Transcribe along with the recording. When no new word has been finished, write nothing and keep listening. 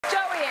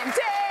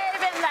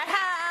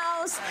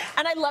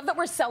And I love that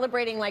we're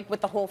celebrating like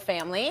with the whole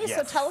family. Yes.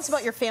 So tell us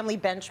about your family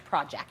bench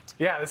project.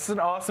 Yeah, this is an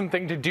awesome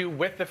thing to do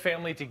with the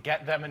family to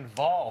get them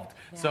involved.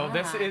 So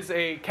this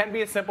can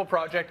be a simple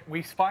project.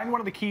 We find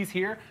one of the keys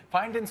here,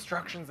 find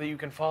instructions that you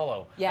can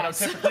follow.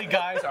 Yes. I know typically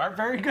guys aren't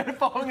very good at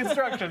following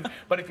instructions,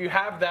 but if you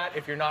have that,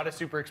 if you're not a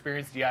super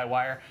experienced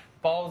DIYer,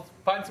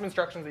 find some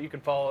instructions that you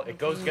can follow. It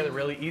goes together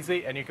really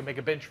easy, and you can make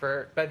a bench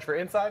for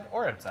inside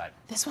or outside.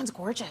 This one's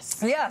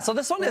gorgeous. Yeah, so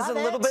this one is a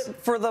little bit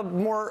for the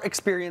more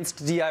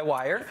experienced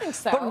DIYer. I think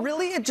so. But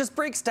really, it just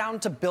breaks down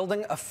to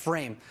building a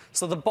frame.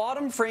 So the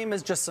bottom frame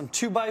is just some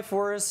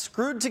 2x4s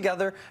screwed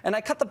together, and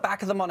I cut the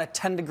back of them on a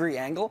 10-degree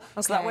angle.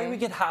 Okay. So that way we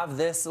could have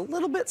this a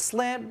little bit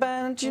slant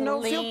bench, you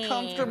know, feel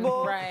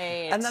comfortable.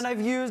 Right. And then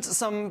I've used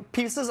some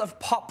pieces of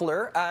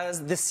poplar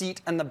as the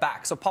seat and the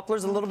back. So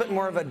poplar's a little bit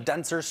more of a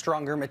denser,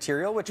 stronger material,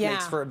 which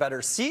makes for a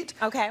better seat.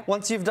 Okay.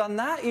 Once you've done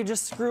that, you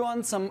just screw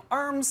on some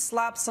arms,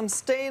 slap some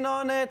stain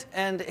on it,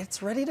 and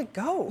it's ready to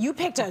go. You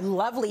picked a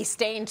lovely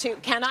stain too.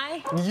 Can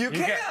I? You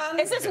can.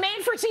 Is this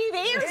made for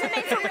TV or is it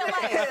made for real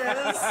life?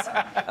 It is.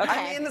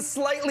 I mean,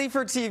 slightly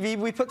for TV.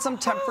 We put some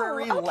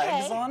temporary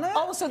legs on it.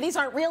 Oh, so these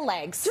aren't real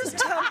legs. Just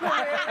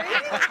temporary.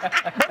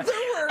 But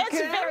they're working.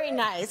 It's very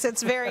nice.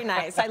 It's very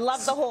nice. I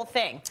love the whole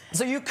thing.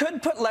 So you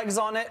could put legs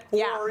on it,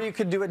 or you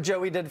could do what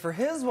Joey did for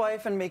his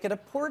wife and make it a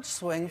porch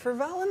swing for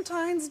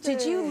Valentine's Day.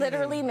 Did you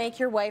literally make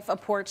your wife a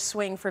porch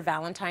swing for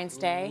Valentine's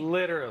Day?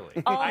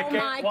 Literally. Oh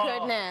my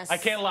goodness. I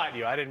can't lie to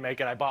you. I didn't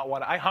make it. I bought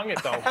one. I hung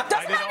it though.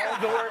 I did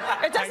all the work.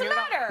 It doesn't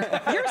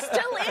matter. You're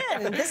still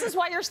in. This is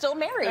why you're still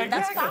married.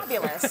 That's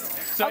fabulous.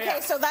 So, okay,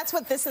 so that's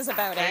what this is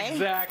about, eh?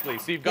 Exactly.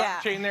 So you've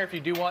got the chain there. If you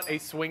do want a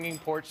swinging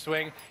porch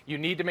swing, you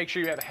need to make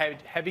sure you have a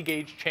heavy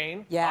gauge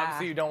chain. Yeah.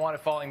 Obviously, you don't want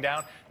it falling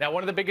down. Now,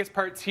 one of the biggest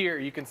parts here,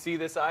 you can see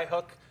this eye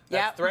hook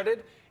that's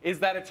threaded, is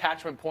that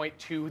attachment point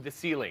to the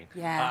ceiling.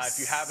 Yes. If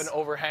you have an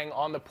overhang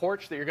on the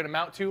porch that you're going to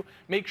mount to,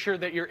 make sure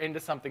that you're into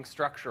something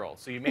structural.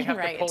 So you may have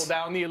to pull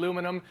down the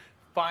aluminum,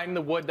 find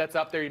the wood that's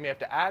up there. You may have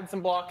to add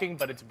some blocking,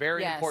 but it's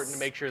very important to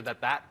make sure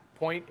that that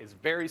point is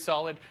very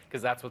solid,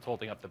 because that's what's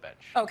holding up the bench.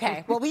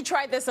 Okay, well, we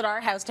tried this at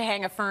our house to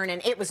hang a fern, and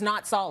it was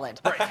not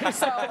solid. Right.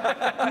 So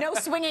no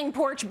swinging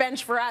porch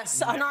bench for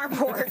us on our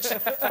porch.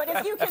 But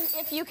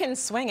if you can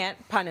swing it,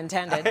 pun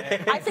intended,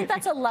 I think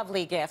that's a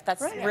lovely gift.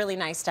 That's really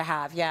nice to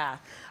have, yeah.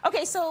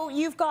 Okay, so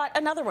you've got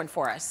another one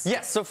for us.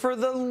 Yes, so for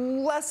the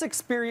less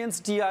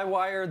experienced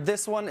DIYer,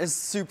 this one is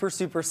super,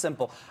 super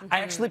simple.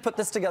 I actually put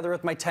this together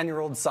with my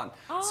 10-year-old son.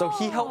 So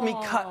he helped me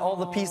cut all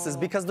the pieces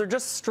because they're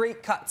just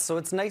straight cuts, so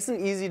it's nice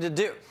and easy to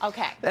do.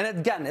 Okay. And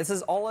again, this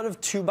is all out of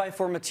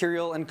 2x4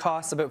 material and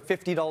costs about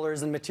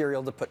 $50 in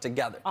material to put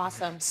together.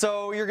 Awesome.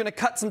 So you're going to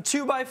cut some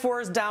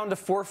 2x4s down to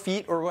 4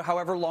 feet or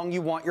however long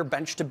you want your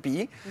bench to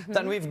be.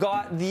 Then we've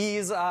got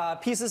these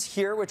pieces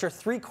here, which are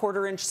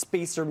 3/4-inch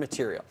spacer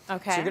material.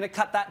 Okay. So you're going to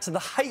cut that to the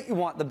height you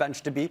want the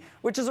bench to be,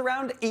 which is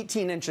around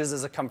 18 inches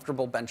is a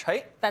comfortable bench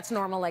height. That's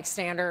normal, like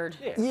standard.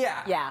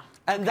 Yeah. Yeah.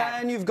 And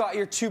then you've got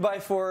your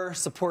 2x4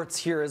 supports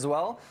here as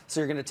well.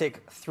 So you're going to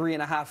take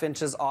 3.5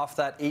 inches off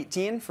that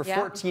 18 for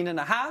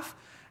 14.5.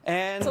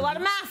 And it's a lot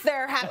of math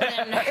there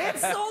happening.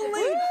 It's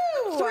only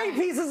 3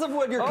 pieces of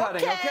wood you're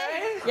cutting,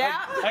 okay?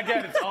 Yeah.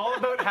 Again, it's all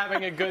about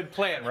having a good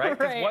plan, right?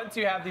 Because once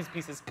you have these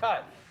pieces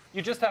cut,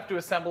 you just have to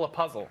assemble a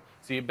puzzle.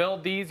 So you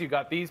build these, you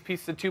got these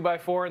pieces of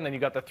 2x4, and then you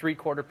got the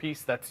 3/4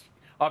 piece that's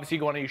obviously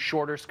you want to use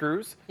shorter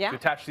screws to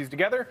attach these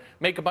together,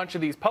 make a bunch of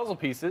these puzzle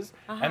pieces,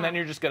 and then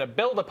you're just going to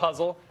build a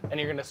puzzle, and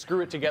you're going to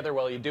screw it together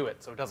while you do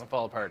it so it doesn't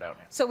fall apart out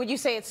here. So would you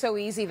say it's so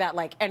easy that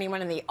like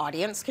anyone in the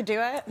audience could do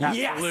it?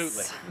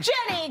 Absolutely.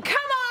 Jenny, come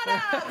on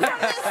up from the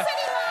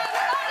Cityline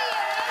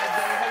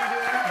audience.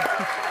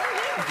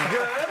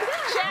 Good.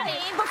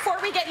 Jenny, before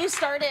we get you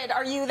started,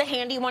 are you the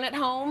handy one at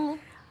home?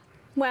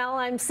 Well,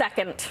 I'm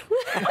second.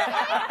 I'm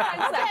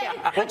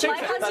second. My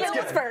husband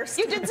was first.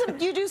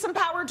 You do some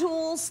power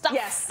tools stuff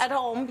at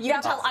home. You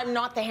can tell I'm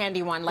not the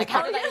handy one. Like,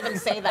 how did I even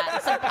say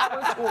that? Some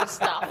power tool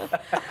stuff.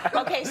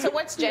 Okay, so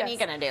what's Jenny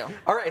gonna do?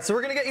 All right, so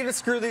we're gonna get you to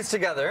screw these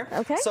together.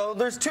 Okay. So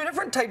there's 2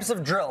 different types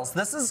of drills.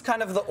 This is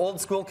kind of the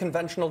old school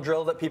conventional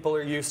drill that people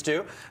are used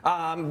to.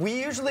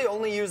 We usually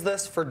only use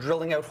this for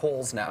drilling out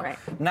holes now. Right.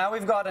 Now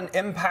we've got an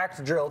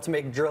impact drill to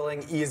make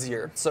drilling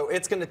easier. So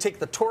it's gonna take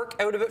the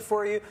torque out of it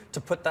for you to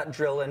put that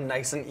drill in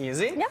nice and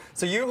easy. Yep.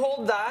 So you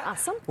hold that.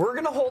 Awesome. We're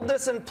gonna hold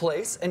this in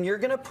place, and you're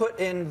gonna put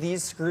in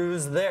these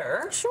screws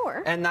there.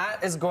 Sure. And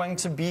that is going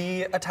to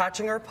be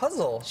attaching our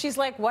puzzle. She's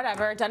like,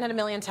 whatever, done it a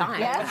million times.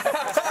 Yes.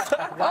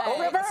 Oh,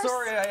 reverse.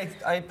 Sorry,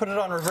 I put it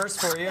on reverse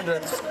for you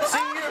to see you.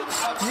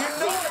 You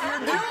know what you're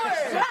doing.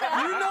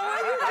 You know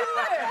what you're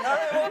doing. All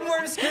right, one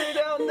more screw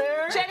down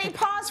there. Jenny,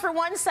 pause for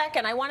 1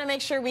 second. I want to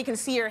make sure we can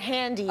see your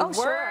handy work.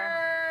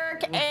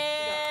 Sure.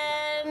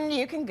 And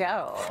you can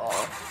go.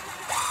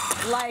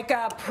 Like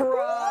a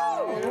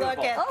pro. Look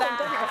at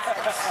that.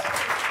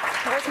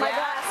 Where's my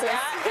glasses?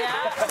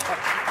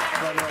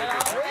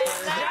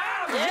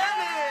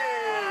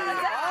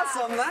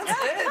 Awesome, that's it.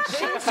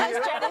 She's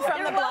Jenny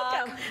from the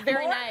block.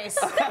 Very nice.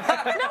 No,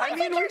 I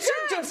mean, we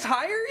should just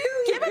hire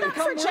you. Give it up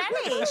for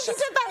Jenny. She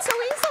did that so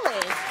easily.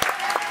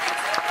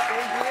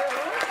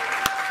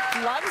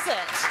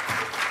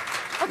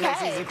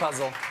 family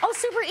puzzle. Oh,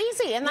 super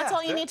easy, and that's Yeah,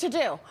 all you need to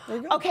do. There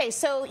you go. Okay,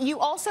 so you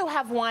also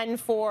have one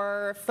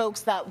for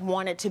folks that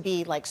want it to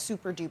be like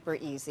super duper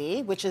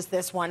easy, which is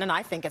this one, and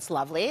I think it's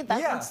lovely. That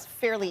Yeah. one's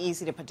fairly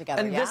easy to put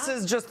together. And yeah? this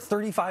is just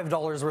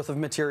 $35 worth of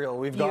material.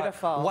 We've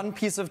Beautiful. got one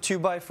piece of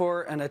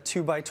 2x4 and a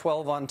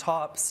 2x12 on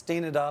top,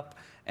 stain it up,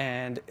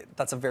 and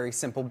that's a very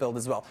simple build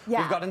as well.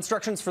 Yeah. We've got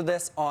instructions for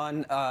this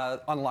on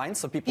online,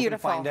 so people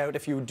Beautiful. can find out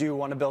if you do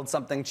want to build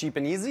something cheap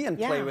and easy and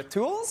play Yeah. with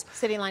tools.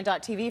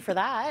 Cityline.tv for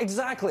that.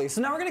 Exactly.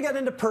 So now we're going to get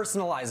into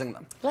personalizing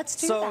them. Let's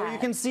do so that. you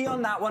can see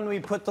on that one we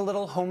put the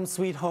little home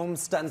sweet home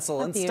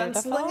stencil. And beautiful.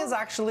 stenciling is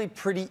actually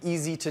pretty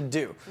easy to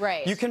do.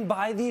 Right. You can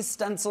buy these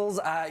stencils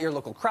at your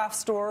local craft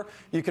store.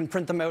 You can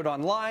print them out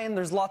online.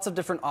 There's lots of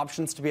different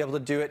options to be able to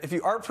do it. If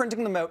you are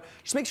printing them out,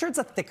 just make sure it's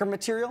a thicker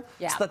material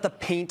Yeah. so that the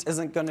paint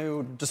isn't going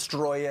to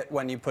destroy it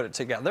when you put it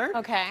together.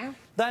 Okay.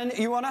 Then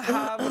you want to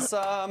have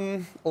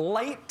some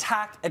light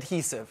tack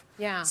adhesive.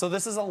 Yeah. So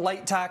this is a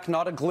light tack,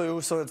 not a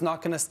glue, so it's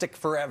not going to stick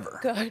forever.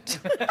 Good.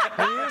 You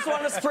just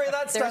want to spray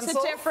that There's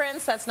stencil. a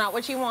difference. That's not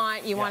what you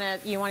want. You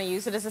Yeah. want to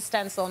use it as a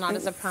stencil, not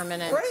as a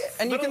permanent. Right,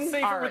 and you Little can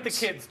safer art. with the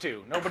kids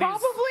too. Nobody's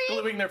Probably.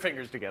 gluing their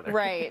fingers together.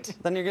 Right.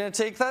 Then you're going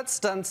to take that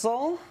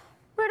stencil.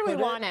 Where do we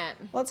put want it?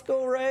 Let's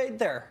go right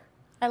there.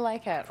 I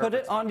like it. Put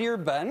it onto your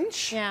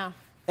bench. Yeah.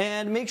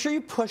 And make sure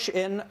you push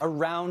in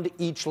around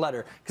each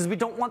letter because we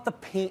don't want the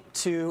paint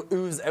to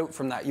ooze out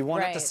from that. You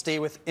want it to Right. stay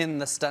within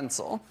the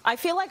stencil. I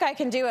feel like I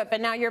can do it,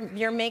 but now you're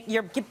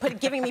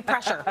giving me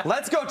pressure.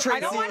 Let's go, Tracy. I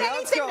don't want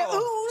Let's anything go. to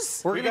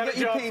ooze. We're We going got to a get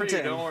you job for you,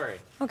 painting. don't worry.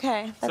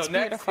 Okay, that's So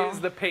next beautiful. is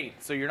the paint.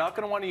 So you're not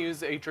going to want to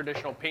use a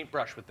traditional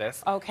paintbrush with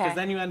this. Okay. Because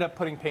then you end up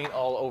putting paint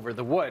all over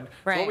the wood. So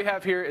Right. what we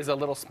have here is a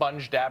little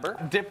sponge dabber.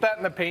 Dip that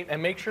in the paint and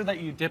make sure that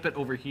you dip it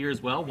over here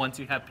as well once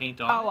you have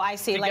paint on. Oh, I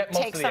see. To Like, get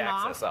most take of the some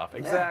off? excess off.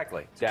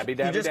 Exactly. Dabby,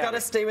 dabby, You just got dabby.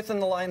 to stay within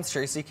the lines,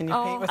 Tracy. Can you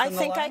paint Oh, within I the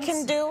think I lines?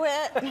 can do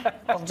it.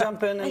 I'll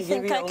jump in and I give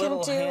think you I a can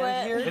little do hand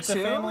it. here, It's too.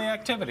 a family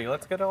activity.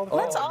 Let's get all the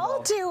Let's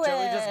all do it.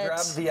 Joey just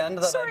grabbed the end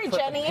that Sorry, I put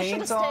Jenny, the you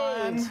paint should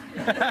on.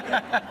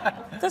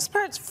 have stayed. This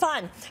part's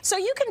fun. So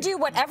you can do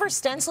whatever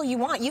stencil you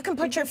want. You can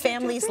put your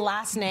family's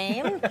last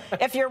name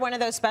if you're one of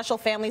those special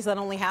families that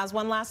only has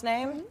one last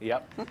name.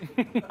 Yep.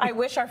 I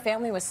wish our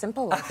family was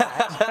simple like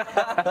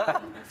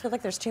that. I feel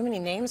like there's too many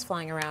names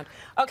flying around.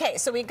 Okay,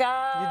 so we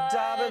got You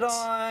dab it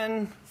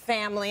on.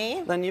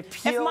 family. Then you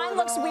peel If mine it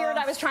looks weird,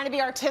 off. I was trying to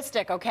be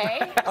artistic,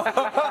 okay?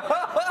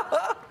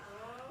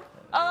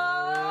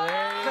 Oh,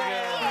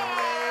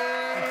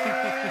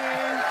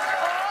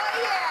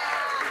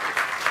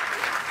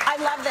 I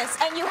love this.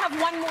 And you have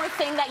one more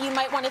thing that you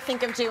might want to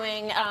think of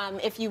doing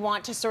if you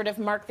want to sort of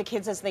mark the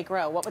kids as they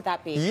grow. What would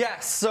that be?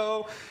 Yes,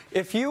 so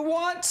if you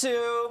want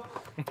to,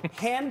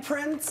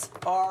 handprints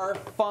are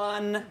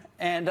fun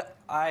and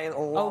I love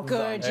Oh,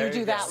 good. them. You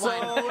do that one.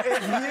 So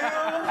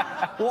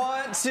if you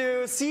want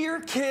to see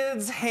your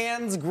kids'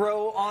 hands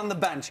grow on the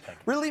bench,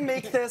 really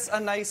make this a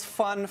nice,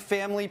 fun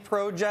family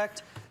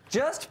project,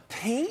 just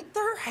paint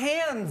their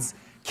hands.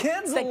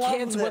 Kids The love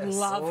kids would this.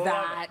 love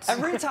that.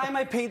 Every time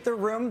I paint their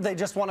room, they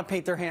just want to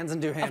paint their hands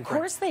and do handprint. Of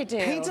course they do.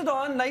 Paint it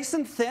on nice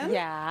and thin.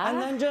 Yeah. And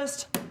then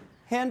just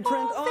handprint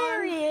Oh, on.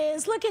 there he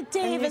is. Look at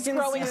Dave you is can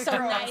growing see it so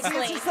grow. nicely. See,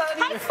 it's just that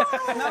High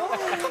five. No,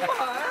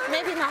 come on.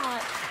 Maybe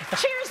not.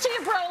 Cheers to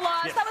you, bro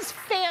laws. That was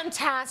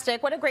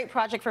fantastic. What a great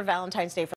project for Valentine's Day.